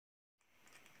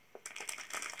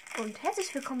Und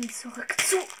herzlich willkommen zurück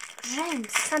zu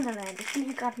James Sunderland. Ich bin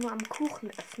hier gerade nur am Kuchen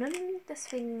öffnen,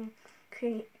 deswegen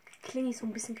klinge ich so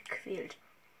ein bisschen gequält.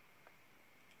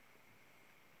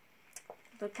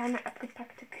 So kleine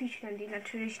abgepackte Küchlein, die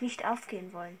natürlich nicht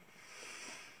aufgehen wollen.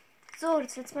 So,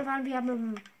 das letzte Mal waren wir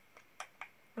mit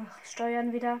dem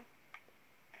Steuern wieder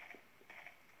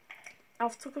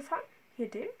Aufzug gefahren. Hier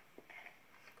den.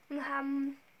 Und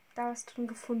haben da was drin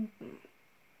gefunden.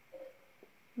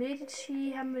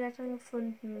 Medici haben wir da drin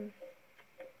gefunden.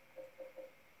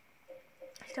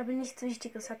 Ich glaube, nichts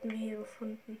Wichtiges hatten wir hier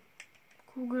gefunden.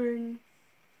 Kugeln.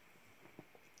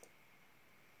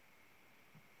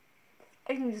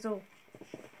 Irgendwie so.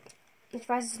 Ich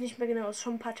weiß es nicht mehr genau, ist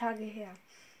schon ein paar Tage her.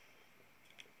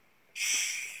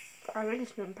 Aber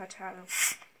wirklich nur ein paar Tage.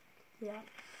 Ja.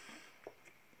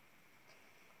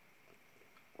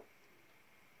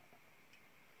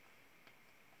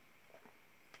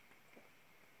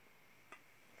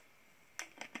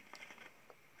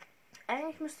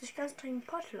 Eigentlich müsste ich ganz dringend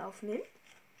Portal aufnehmen.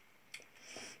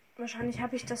 Wahrscheinlich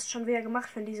habe ich das schon wieder gemacht,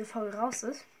 wenn diese Folge raus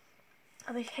ist.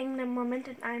 Aber ich hänge im Moment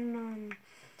in einem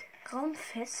Raum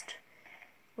fest,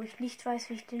 wo ich nicht weiß,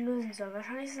 wie ich den lösen soll.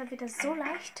 Wahrscheinlich ist er wieder so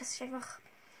leicht, dass ich einfach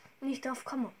nicht drauf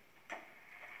komme.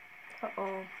 Oh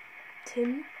oh.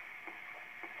 Tim.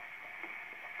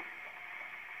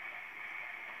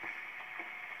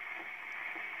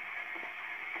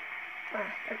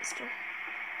 Ah, da bist du.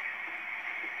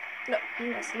 Ja,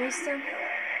 und das nächste.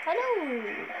 Hallo!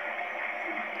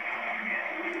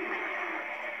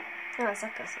 Ah,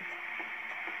 Sackgasse.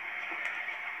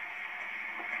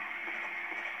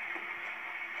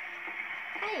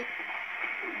 Hi!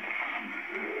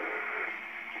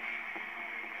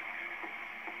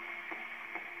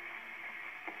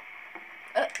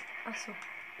 Achso.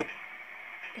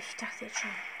 Ich dachte jetzt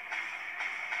schon.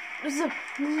 So.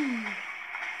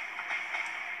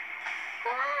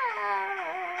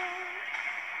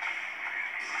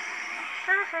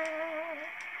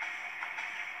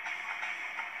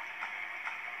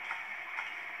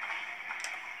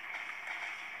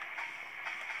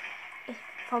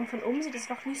 Von oben sieht es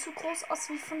noch nicht so groß aus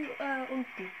wie von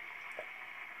unten.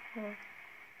 Ja.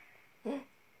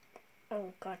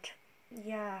 Oh Gott.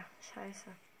 Ja,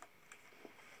 scheiße.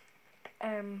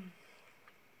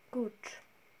 Gut.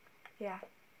 Ja.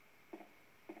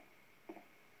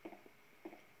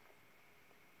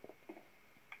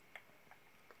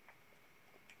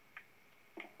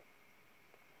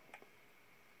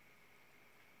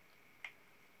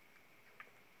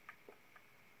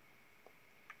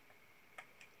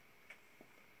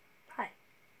 Hi.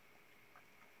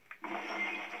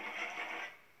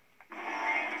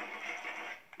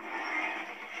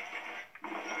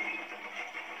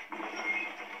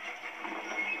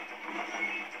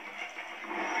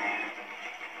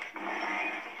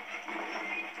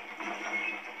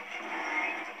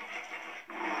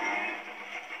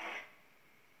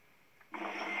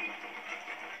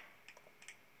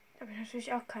 Da habe ich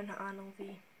natürlich auch keine Ahnung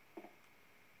wie.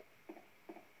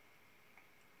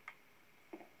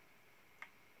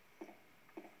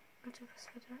 Warte, was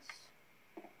war das?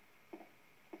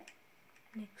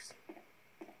 Nix.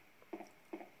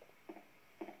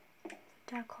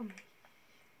 Da komme ich.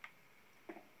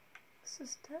 Was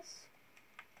ist das?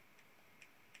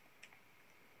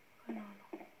 Keine Ahnung.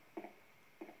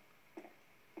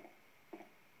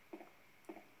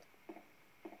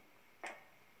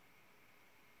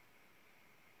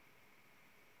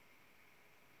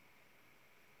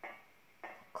 Oh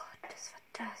Gott, was war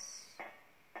das?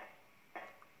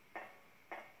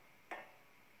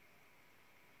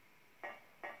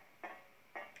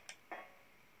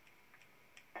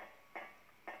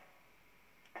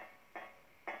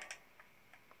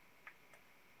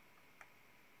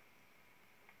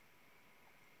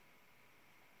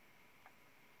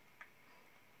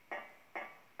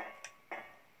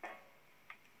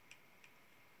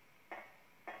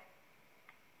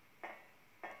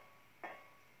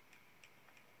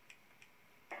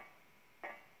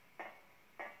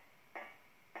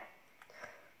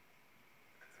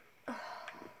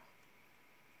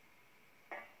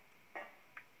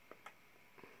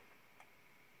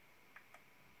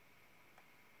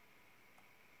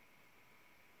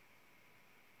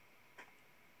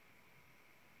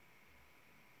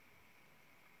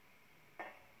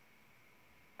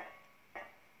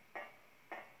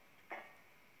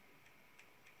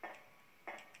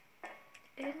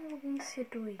 Irgendwo ging es hier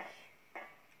durch.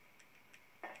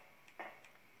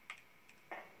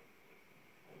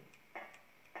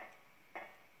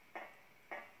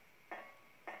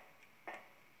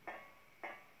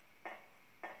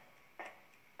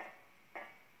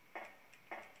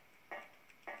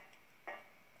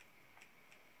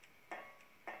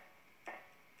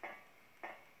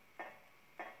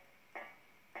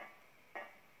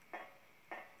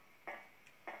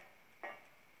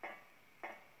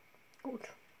 Gut.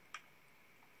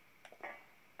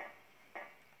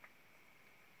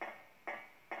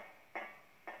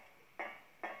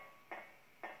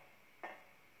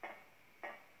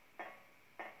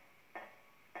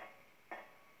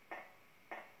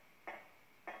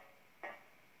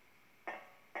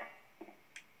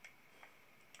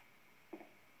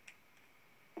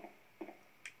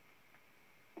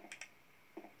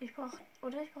 Ich brauche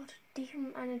dich,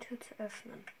 um eine Tür zu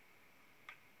öffnen.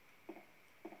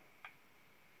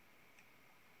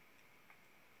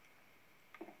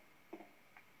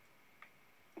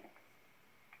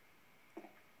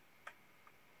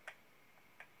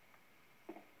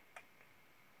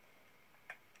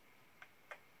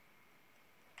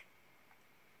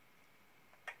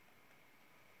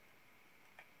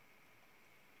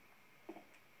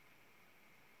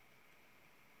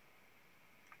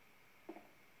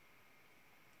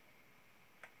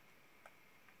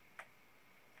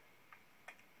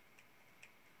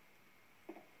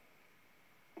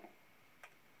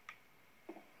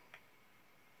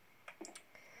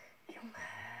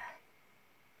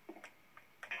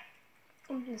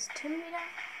 Unten ist Tim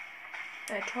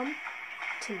wieder. Tom.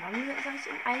 Tim. Warum sage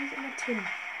ich eigentlich immer Tim?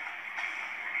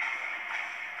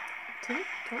 Tim?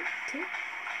 Tom? Tim?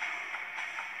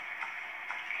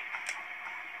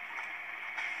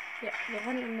 Ja, wir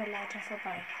rennen an der Leiter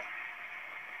vorbei.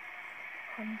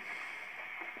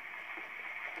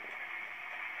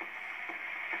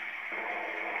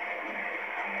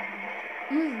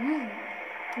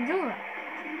 Junge.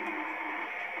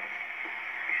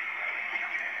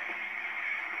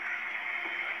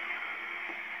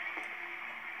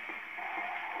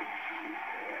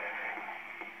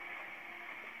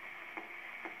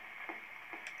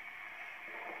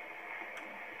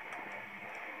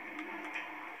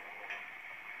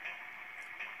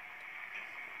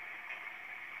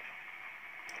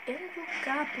 Irgendwo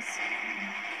gab es.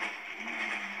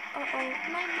 Oh oh. Nein,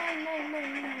 nein, nein, nein,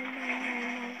 nein, nein,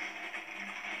 nein, nein.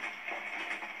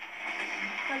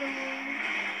 Hallo.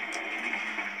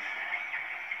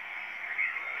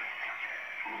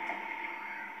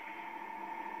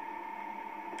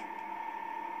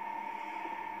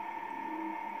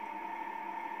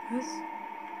 Was?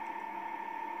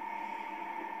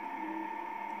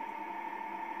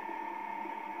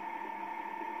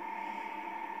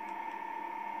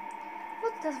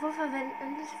 Das wohl verwendet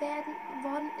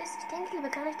worden ist. Ich denke lieber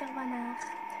gar nicht darüber nach.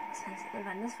 Was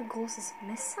war das für ein großes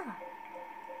Messer?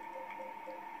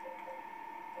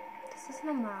 Das ist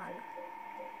normal.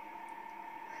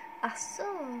 Ach so.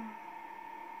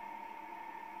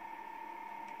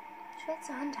 Schwer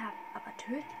zur Hand haben, aber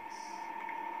tödlich.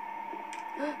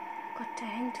 Oh Gott, da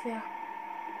hängt wer.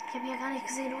 Ich habe ja gar nicht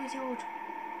gesehen, du Idiot.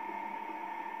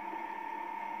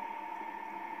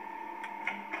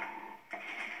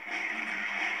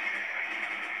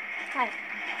 Hi.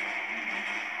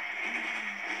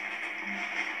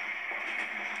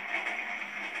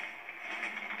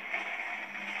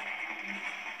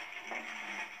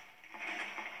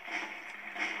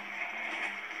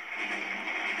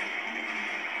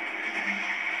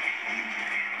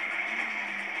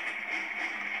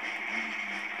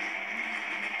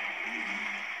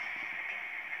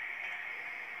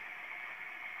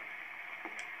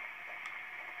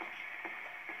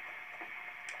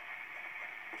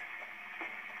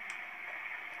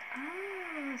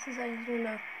 Das ist eigentlich nur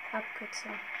eine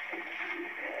Abkürzung.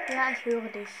 Ja, ich höre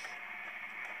dich.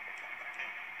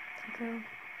 Danke.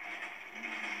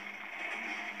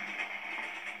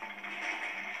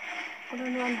 Oder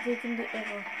nur ein Weg in die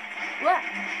Irre. Uah!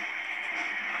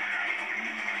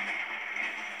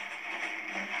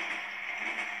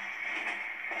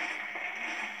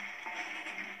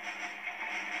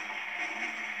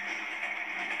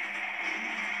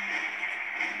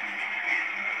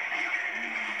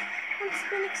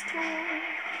 Ich will nichts tun.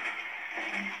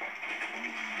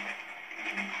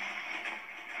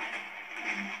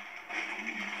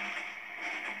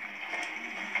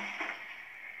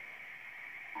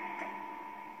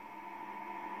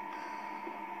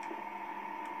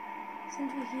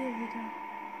 Sind wir hier wieder?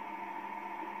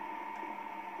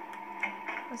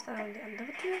 Was war dann die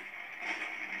andere Tür?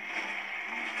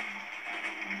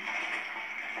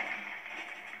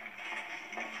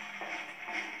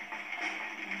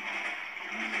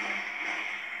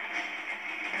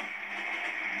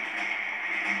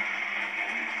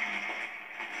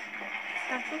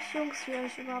 Jungs, wie ihr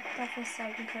euch überhaupt da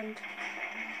festhalten könnt.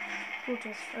 Gut,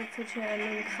 das führt hier nur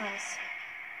im Kreis.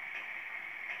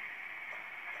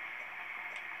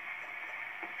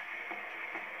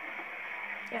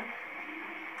 Ja.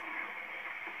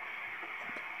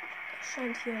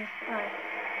 Scheint hier. Ah.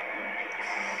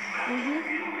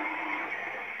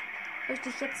 Soll ich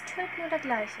dich jetzt töten oder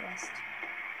gleich erst?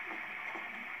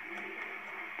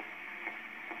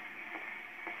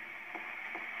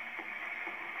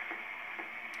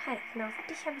 Hi, genau auf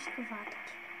dich habe ich gewartet.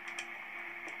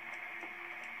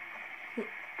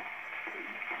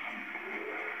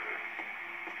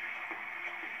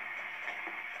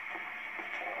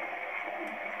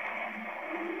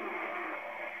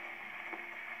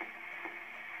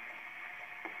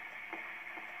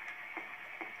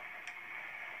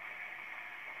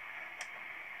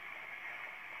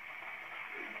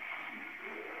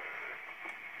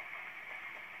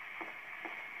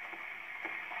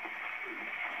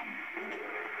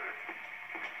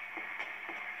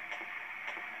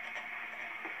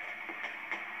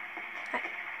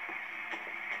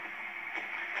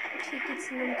 Hier geht's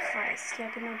in den Kreis. Ja,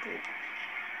 genau du.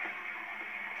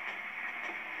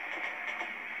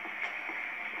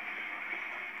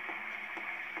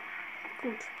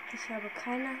 Gut, ich habe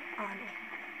keine Ahnung.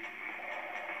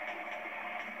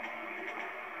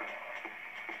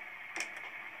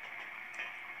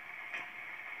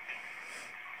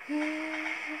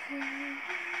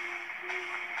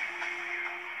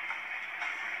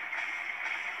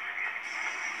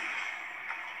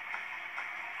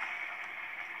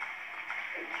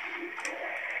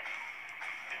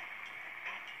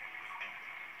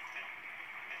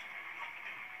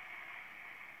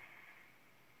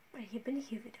 Hier bin ich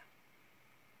hier wieder.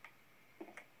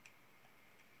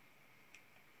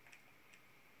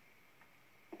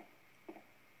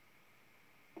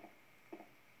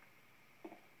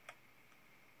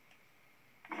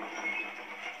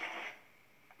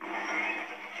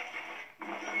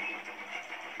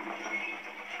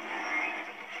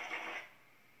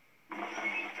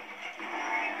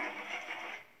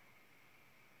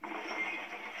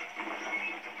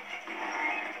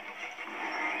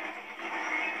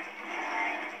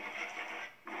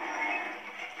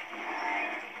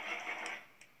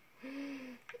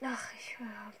 Ach, ich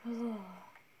höre.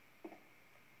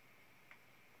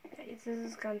 Ja, jetzt ist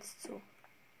es ganz zu.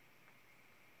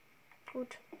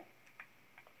 Gut.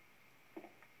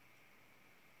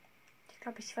 Ich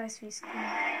glaube, ich weiß, wie es geht.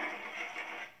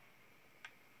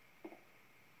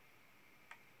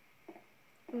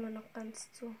 Immer noch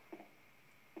ganz zu.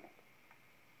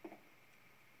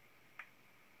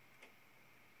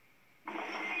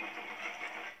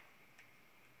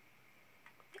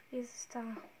 Wie ist es da?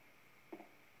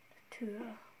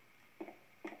 Tür.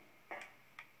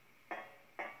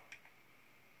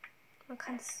 Man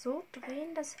kann es so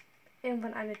drehen, dass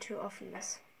irgendwann eine Tür offen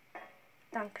ist.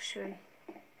 Dankeschön.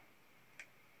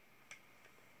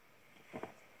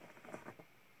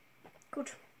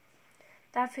 Gut.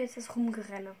 Dafür ist das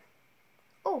Rumgerenne.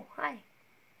 Oh, hi.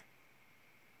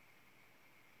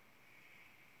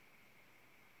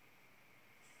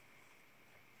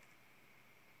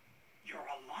 You're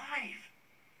alive!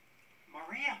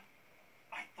 Maria,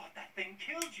 I thought that thing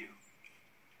killed you.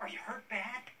 Are you hurt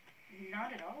bad?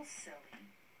 Not at all, silly.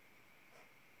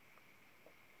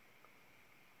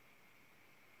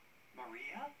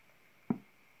 Maria?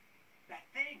 That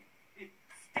thing, it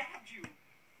stabbed you.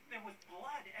 There was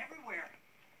blood everywhere.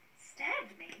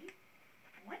 Stabbed me?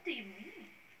 What do you mean?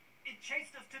 It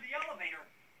chased us to the elevator.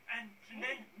 And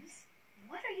then, James,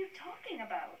 what are you talking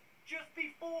about? just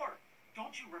before,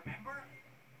 don't you remember?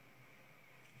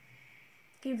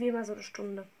 Gehen wir mal so eine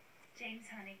Stunde. James,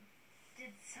 honey,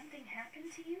 did something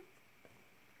happen to you?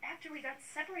 After we got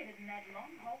separated in that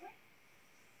long hallway?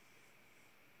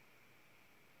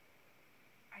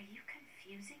 Are you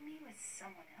confusing me with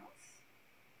someone else?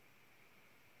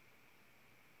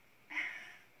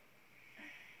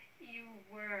 You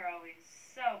were always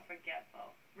so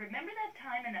forgetful. Remember that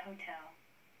time in the hotel?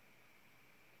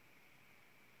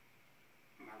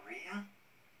 Maria?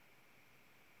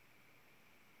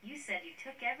 You said you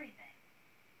took everything,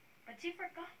 but you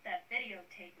forgot that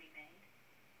videotape we made.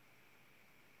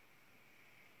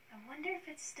 I wonder if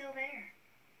it's still there.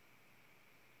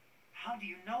 How do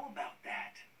you know about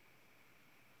that?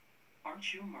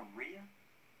 Aren't you Maria?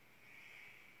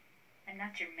 I'm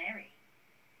not your Mary.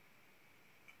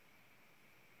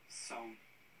 So,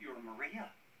 you're Maria?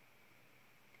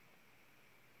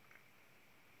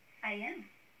 I am.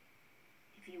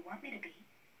 If you want me to be.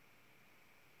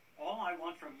 All I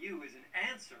want from you is an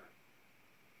answer.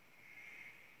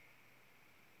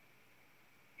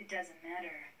 It doesn't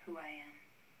matter who I am.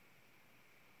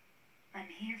 I'm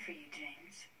here for you,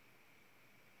 James.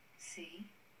 See?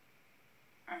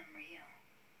 I'm real.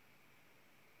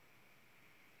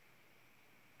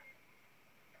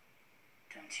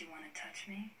 Don't you want to touch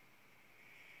me?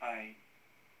 I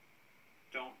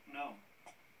don't know.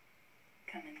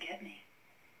 Come and get me.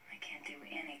 I can't do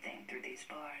anything through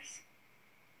stairs.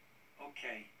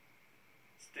 Okay.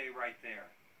 Stay right there.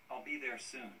 I'll be there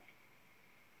soon.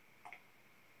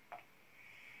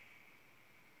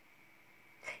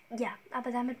 Ja,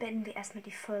 aber damit beenden wir erstmal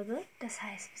die Folge. Das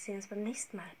heißt, wir sehen uns beim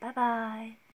nächsten Mal. Bye, bye.